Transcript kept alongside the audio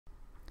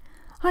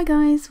Hi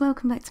guys,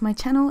 welcome back to my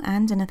channel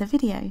and another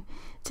video.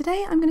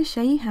 Today I'm going to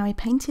show you how I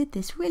painted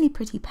this really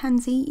pretty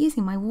pansy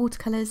using my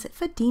watercolours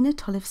for Dena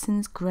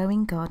Tollefson's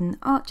Growing Garden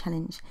Art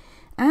Challenge.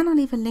 And I'll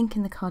leave a link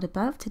in the card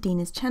above to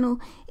Dena's channel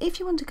if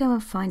you want to go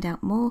and find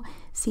out more,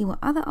 see what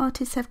other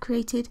artists have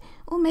created,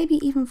 or maybe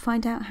even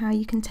find out how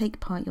you can take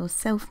part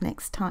yourself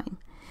next time.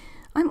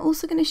 I'm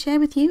also going to share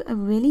with you a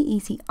really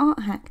easy art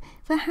hack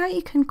for how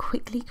you can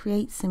quickly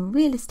create some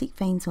realistic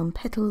veins on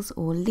petals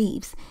or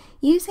leaves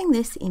using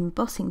this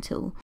embossing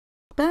tool.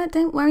 But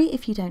don't worry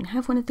if you don't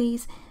have one of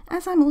these,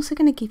 as I'm also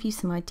going to give you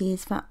some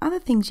ideas for other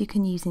things you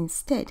can use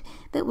instead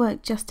that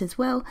work just as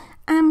well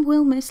and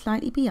will most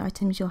likely be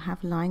items you'll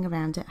have lying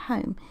around at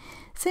home.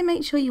 So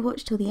make sure you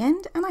watch till the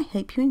end and I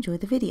hope you enjoy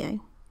the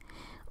video.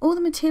 All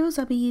the materials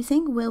I'll be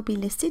using will be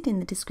listed in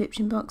the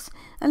description box,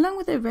 along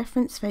with a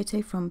reference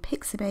photo from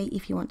Pixabay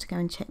if you want to go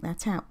and check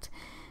that out.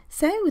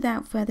 So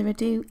without further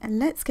ado,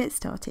 let's get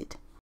started.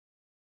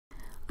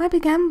 I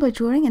began by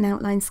drawing an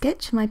outline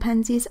sketch of my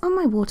pansies on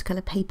my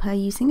watercolour paper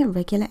using a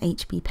regular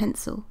HB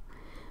pencil.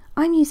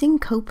 I'm using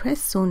cold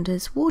pressed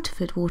Saunders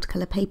Waterford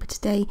watercolour paper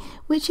today,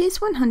 which is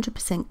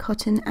 100%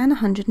 cotton and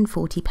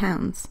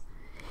 £140.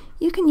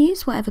 You can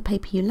use whatever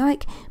paper you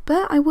like,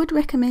 but I would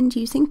recommend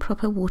using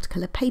proper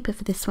watercolour paper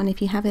for this one if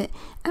you have it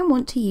and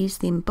want to use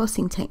the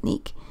embossing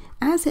technique,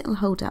 as it'll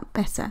hold up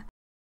better.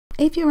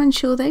 If you're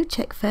unsure though,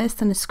 check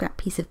first on a scrap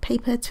piece of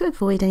paper to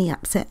avoid any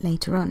upset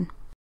later on.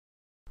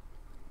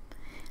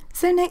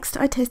 So next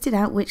I tested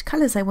out which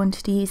colours I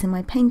wanted to use in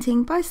my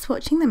painting by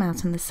swatching them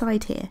out on the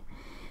side here.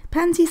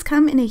 Pansies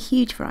come in a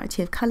huge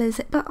variety of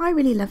colours, but I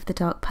really love the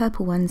dark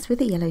purple ones with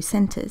the yellow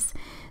centres,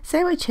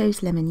 so I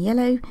chose lemon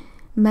yellow,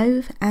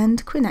 mauve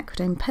and Quin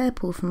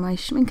Purple from my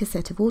Schmincke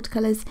set of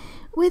watercolours,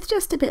 with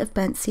just a bit of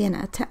burnt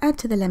sienna to add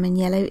to the lemon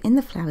yellow in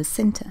the flower's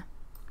centre.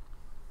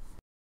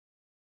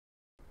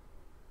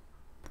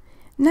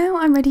 Now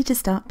I'm ready to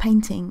start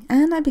painting,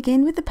 and I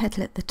begin with the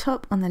petal at the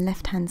top on the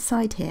left hand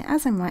side here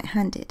as I'm right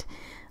handed.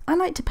 I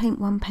like to paint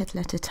one petal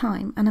at a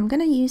time, and I'm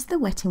going to use the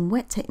wet in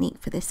wet technique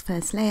for this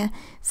first layer,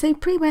 so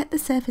pre-wet the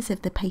surface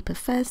of the paper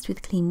first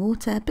with clean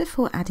water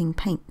before adding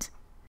paint.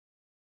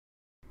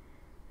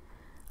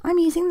 I'm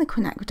using the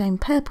Quin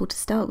Purple to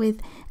start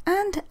with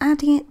and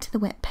adding it to the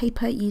wet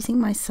paper using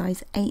my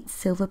size 8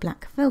 silver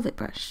black velvet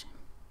brush.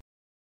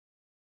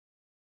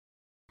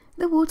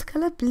 The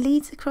watercolour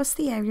bleeds across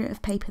the area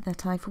of paper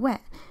that I've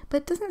wet,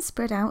 but doesn't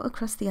spread out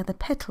across the other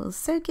petals,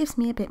 so it gives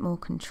me a bit more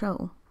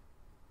control.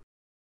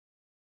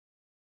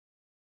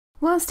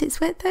 Whilst it's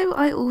wet though,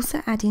 I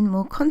also add in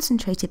more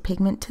concentrated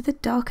pigment to the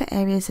darker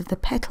areas of the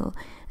petal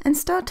and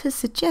start to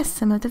suggest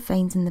some of the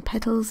veins in the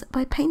petals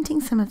by painting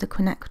some of the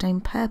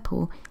Quin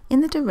Purple in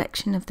the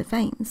direction of the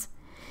veins.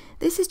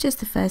 This is just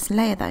the first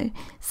layer though,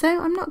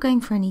 so I'm not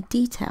going for any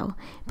detail,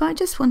 but I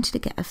just wanted to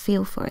get a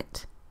feel for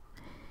it.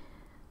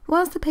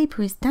 Whilst the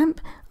paper is damp,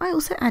 I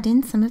also add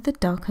in some of the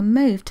darker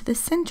mauve to the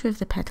centre of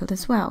the petal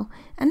as well,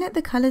 and let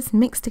the colours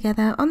mix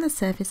together on the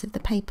surface of the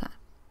paper.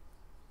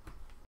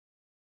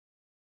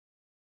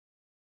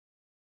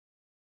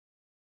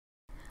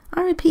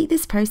 I repeat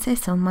this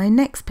process on my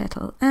next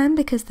petal, and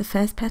because the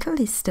first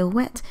petal is still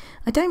wet,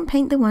 I don't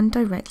paint the one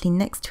directly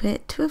next to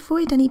it to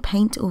avoid any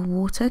paint or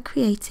water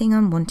creating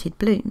unwanted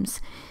blooms,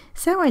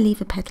 so I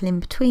leave a petal in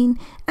between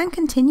and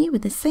continue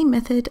with the same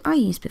method I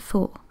used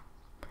before.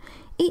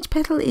 Each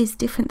petal is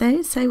different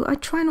though, so I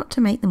try not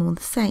to make them all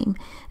the same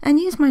and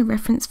use my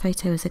reference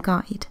photo as a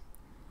guide.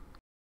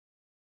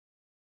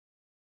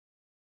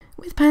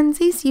 With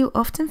pansies, you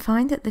often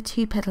find that the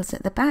two petals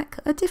at the back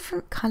are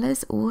different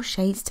colours or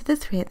shades to the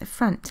three at the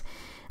front,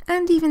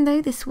 and even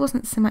though this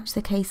wasn't so much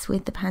the case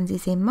with the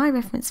pansies in my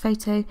reference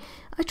photo,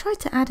 I tried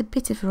to add a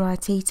bit of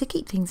variety to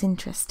keep things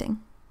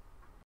interesting.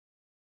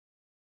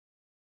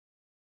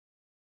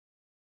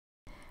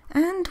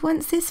 And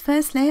once this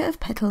first layer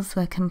of petals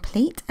were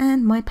complete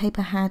and my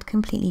paper had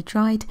completely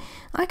dried,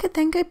 I could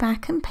then go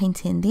back and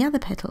paint in the other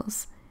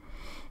petals.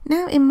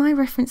 Now in my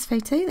reference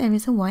photo there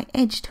is a white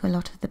edge to a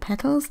lot of the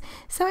petals,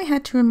 so I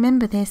had to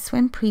remember this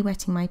when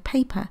pre-wetting my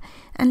paper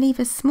and leave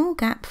a small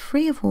gap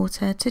free of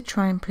water to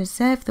try and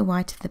preserve the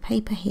white of the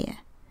paper here.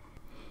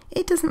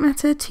 It doesn't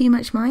matter too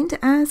much mind,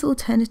 as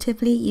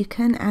alternatively you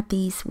can add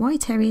these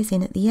white areas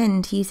in at the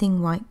end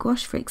using white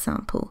gouache for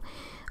example,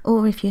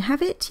 or if you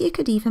have it you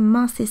could even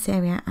mask this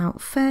area out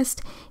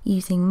first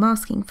using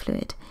masking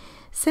fluid,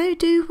 so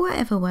do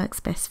whatever works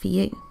best for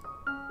you.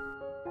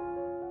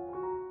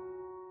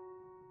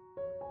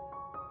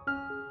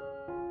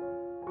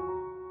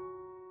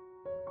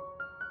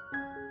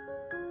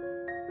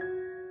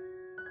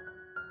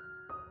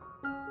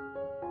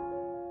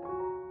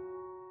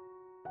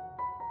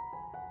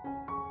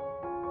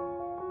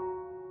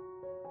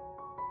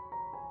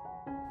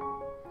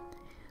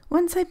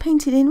 Once I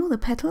painted in all the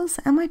petals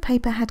and my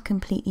paper had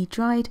completely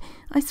dried,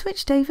 I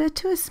switched over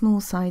to a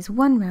small size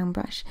 1 round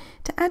brush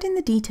to add in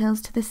the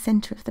details to the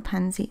centre of the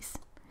pansies.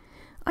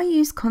 I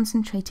used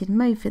concentrated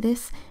mauve for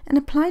this and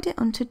applied it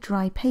onto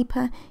dry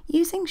paper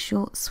using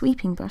short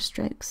sweeping brush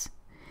strokes.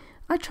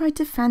 I tried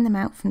to fan them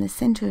out from the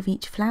centre of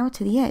each flower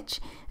to the edge,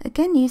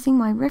 again using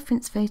my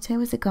reference photo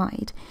as a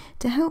guide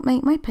to help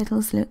make my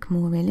petals look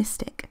more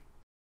realistic.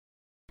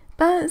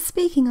 But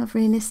speaking of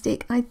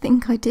realistic, I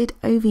think I did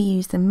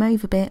overuse the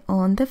mauve a bit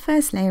on the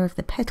first layer of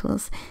the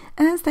petals,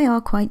 as they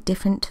are quite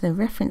different to the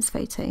reference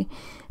photo,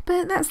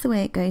 but that's the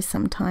way it goes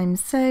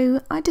sometimes,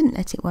 so I didn't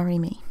let it worry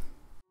me.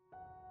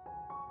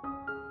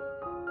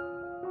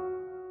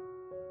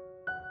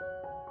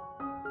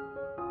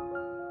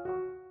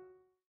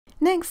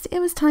 Next, it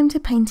was time to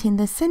paint in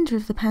the centre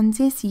of the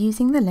pansies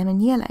using the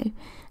lemon yellow,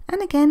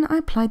 and again I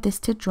applied this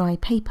to dry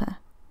paper.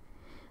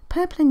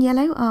 Purple and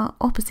yellow are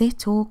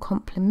opposite or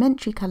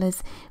complementary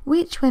colours,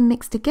 which when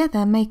mixed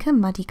together make a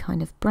muddy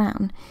kind of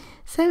brown,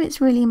 so it's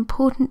really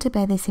important to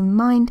bear this in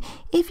mind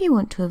if you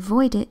want to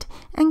avoid it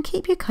and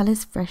keep your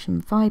colours fresh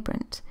and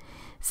vibrant.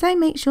 So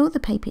make sure the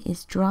paper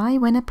is dry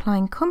when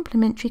applying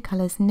complementary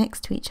colours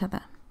next to each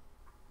other.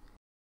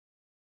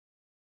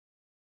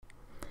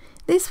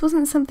 This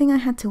wasn't something I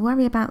had to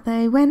worry about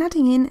though when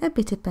adding in a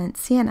bit of burnt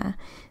sienna,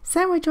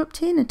 so I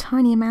dropped in a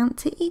tiny amount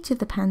to each of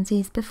the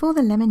pansies before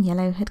the lemon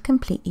yellow had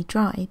completely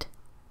dried.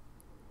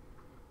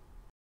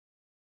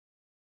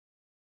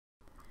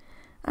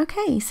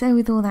 Okay, so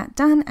with all that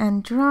done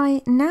and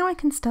dry, now I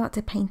can start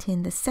to paint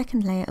in the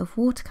second layer of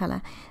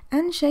watercolour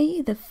and show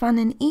you the fun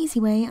and easy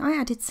way I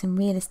added some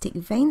realistic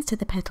veins to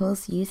the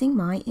petals using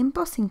my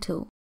embossing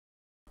tool.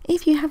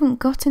 If you haven't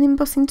got an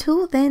embossing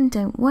tool, then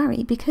don't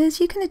worry, because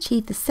you can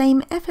achieve the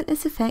same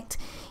effortless effect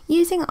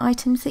using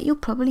items that you'll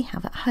probably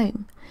have at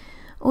home.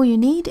 All you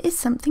need is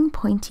something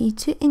pointy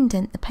to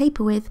indent the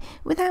paper with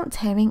without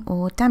tearing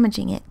or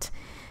damaging it.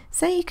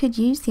 So you could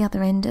use the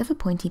other end of a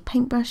pointy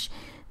paintbrush,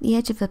 the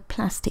edge of a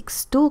plastic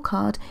store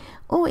card,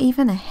 or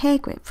even a hair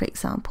grip, for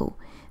example.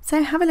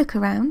 So have a look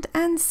around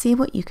and see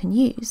what you can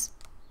use.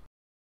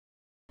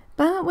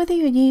 But whether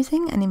you're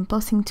using an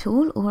embossing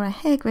tool or a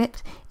hair grip,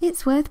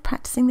 it's worth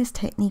practicing this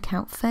technique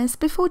out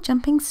first before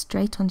jumping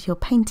straight onto your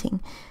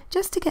painting,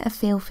 just to get a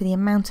feel for the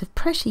amount of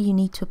pressure you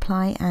need to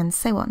apply and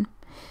so on.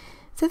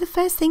 So the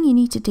first thing you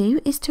need to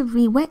do is to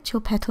re-wet your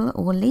petal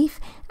or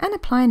leaf and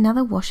apply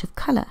another wash of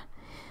colour.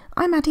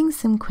 I'm adding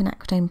some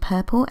Quin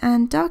Purple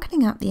and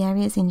darkening up the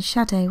areas in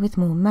shadow with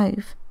more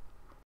mauve.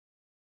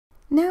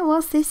 Now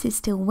whilst this is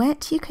still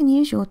wet, you can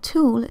use your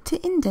tool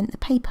to indent the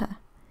paper.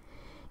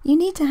 You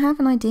need to have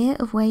an idea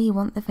of where you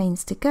want the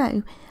veins to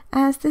go,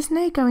 as there's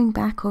no going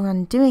back or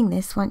undoing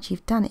this once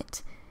you've done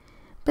it.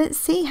 But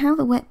see how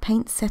the wet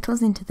paint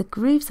settles into the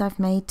grooves I've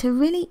made to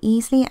really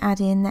easily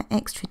add in that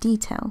extra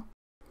detail.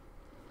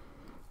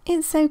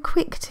 It's so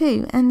quick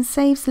too, and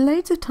saves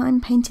loads of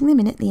time painting them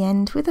in at the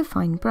end with a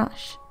fine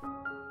brush.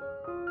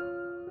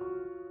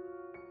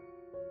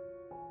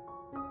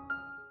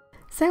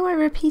 So I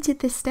repeated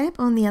this step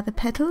on the other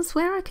petals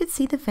where I could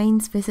see the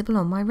veins visible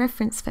on my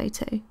reference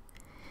photo.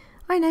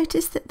 I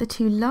noticed that the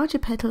two larger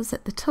petals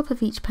at the top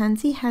of each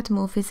pansy had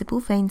more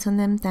visible veins on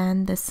them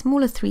than the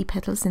smaller three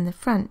petals in the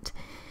front,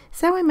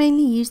 so I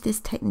mainly used this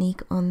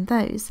technique on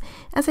those,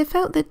 as I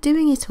felt that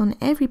doing it on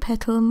every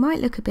petal might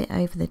look a bit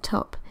over the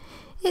top.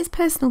 It's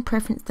personal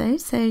preference though,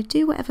 so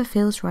do whatever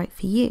feels right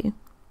for you.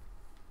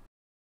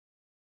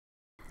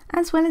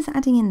 As well as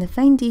adding in the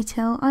vein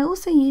detail, I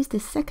also used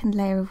this second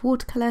layer of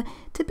watercolour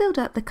to build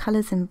up the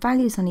colours and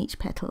values on each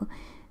petal.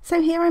 So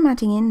here I'm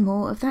adding in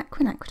more of that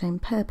Quin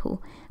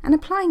Purple and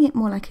applying it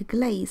more like a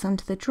glaze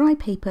onto the dry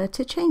paper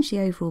to change the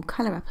overall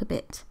colour up a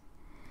bit.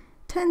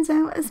 Turns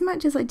out, as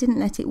much as I didn't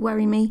let it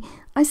worry me,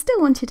 I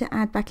still wanted to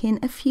add back in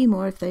a few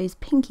more of those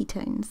pinky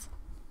tones.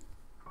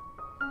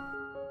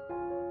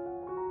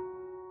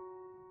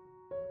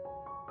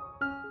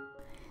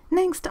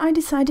 Next, I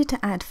decided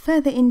to add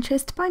further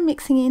interest by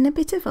mixing in a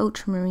bit of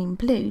ultramarine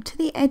blue to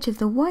the edge of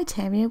the white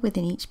area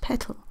within each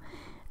petal.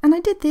 And I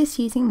did this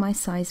using my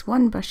size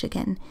 1 brush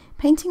again,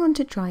 painting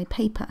onto dry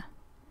paper.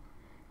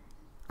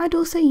 I'd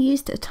also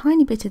used a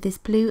tiny bit of this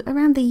blue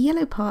around the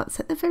yellow parts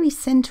at the very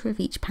centre of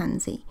each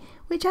pansy,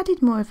 which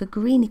added more of a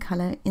greeny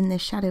colour in the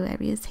shadow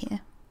areas here.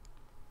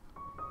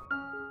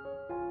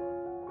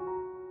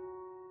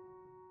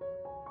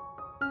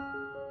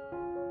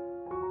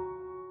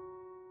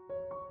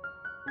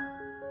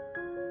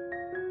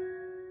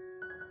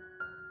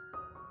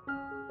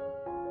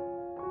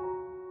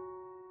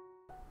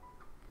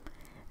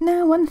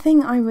 Now, one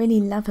thing I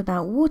really love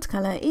about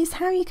watercolour is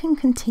how you can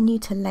continue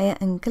to layer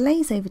and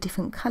glaze over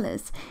different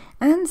colours,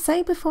 and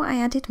so before I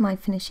added my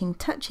finishing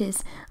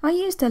touches, I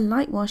used a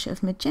light wash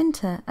of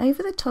magenta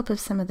over the top of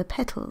some of the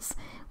petals,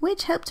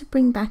 which helped to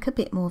bring back a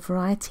bit more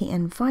variety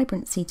and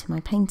vibrancy to my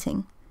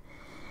painting.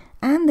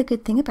 And the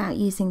good thing about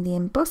using the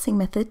embossing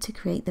method to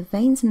create the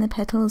veins in the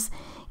petals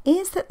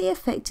is that the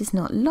effect is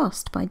not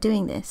lost by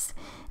doing this,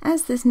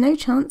 as there's no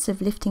chance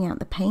of lifting out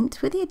the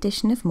paint with the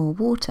addition of more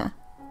water.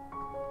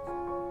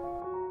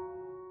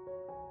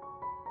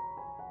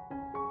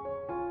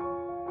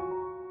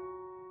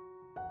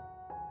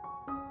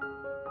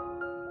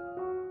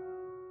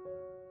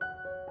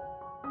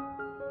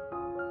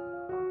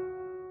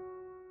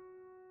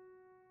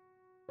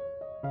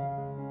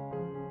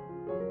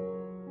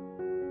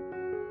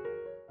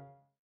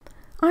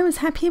 I was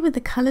happier with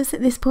the colours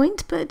at this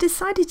point, but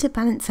decided to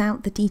balance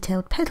out the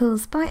detailed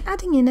petals by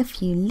adding in a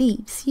few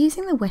leaves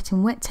using the wet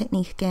and wet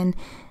technique again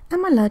and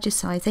my larger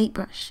size 8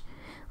 brush.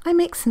 I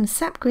mixed some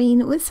sap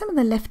green with some of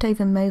the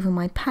leftover mauve on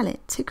my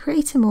palette to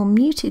create a more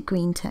muted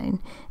green tone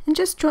and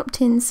just dropped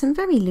in some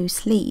very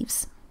loose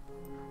leaves.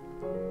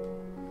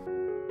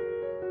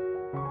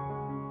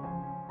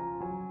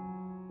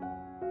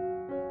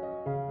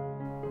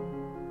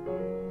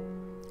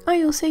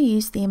 I also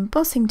used the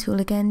embossing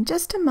tool again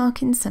just to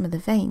mark in some of the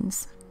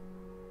veins.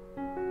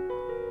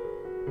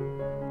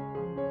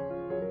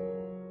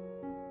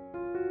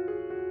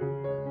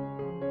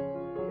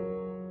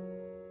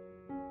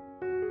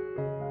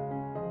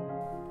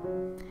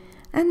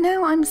 And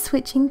now I'm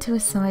switching to a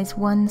size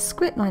 1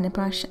 script liner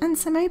brush and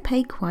some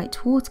opaque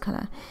white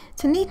watercolour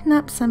to neaten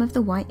up some of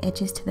the white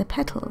edges to the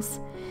petals.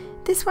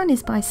 This one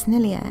is by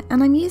Sennelier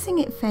and I'm using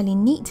it fairly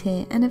neat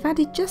here and have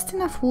added just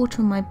enough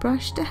water on my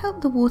brush to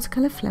help the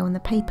watercolour flow on the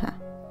paper.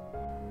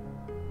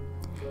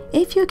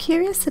 If you're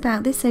curious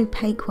about this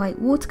opaque white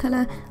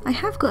watercolour, I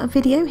have got a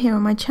video here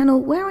on my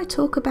channel where I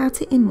talk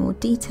about it in more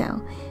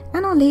detail,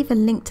 and I'll leave a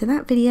link to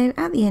that video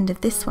at the end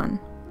of this one.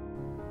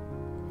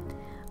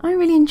 I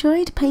really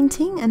enjoyed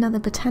painting another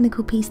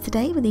botanical piece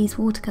today with these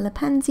watercolour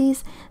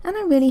pansies, and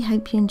I really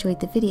hope you enjoyed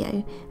the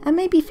video and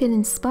maybe feel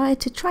inspired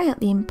to try out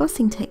the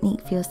embossing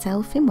technique for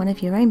yourself in one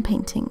of your own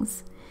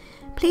paintings.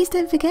 Please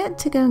don't forget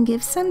to go and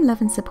give some love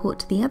and support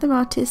to the other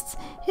artists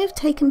who have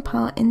taken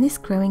part in this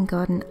growing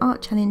garden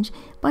art challenge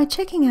by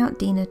checking out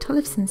Dena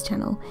Tollefson's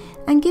channel,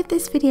 and give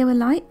this video a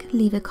like,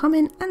 leave a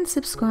comment and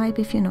subscribe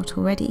if you're not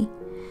already.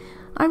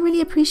 I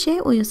really appreciate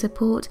all your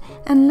support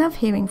and love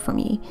hearing from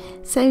you,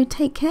 so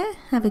take care,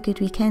 have a good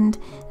weekend,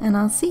 and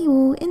I'll see you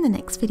all in the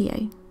next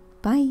video.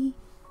 Bye!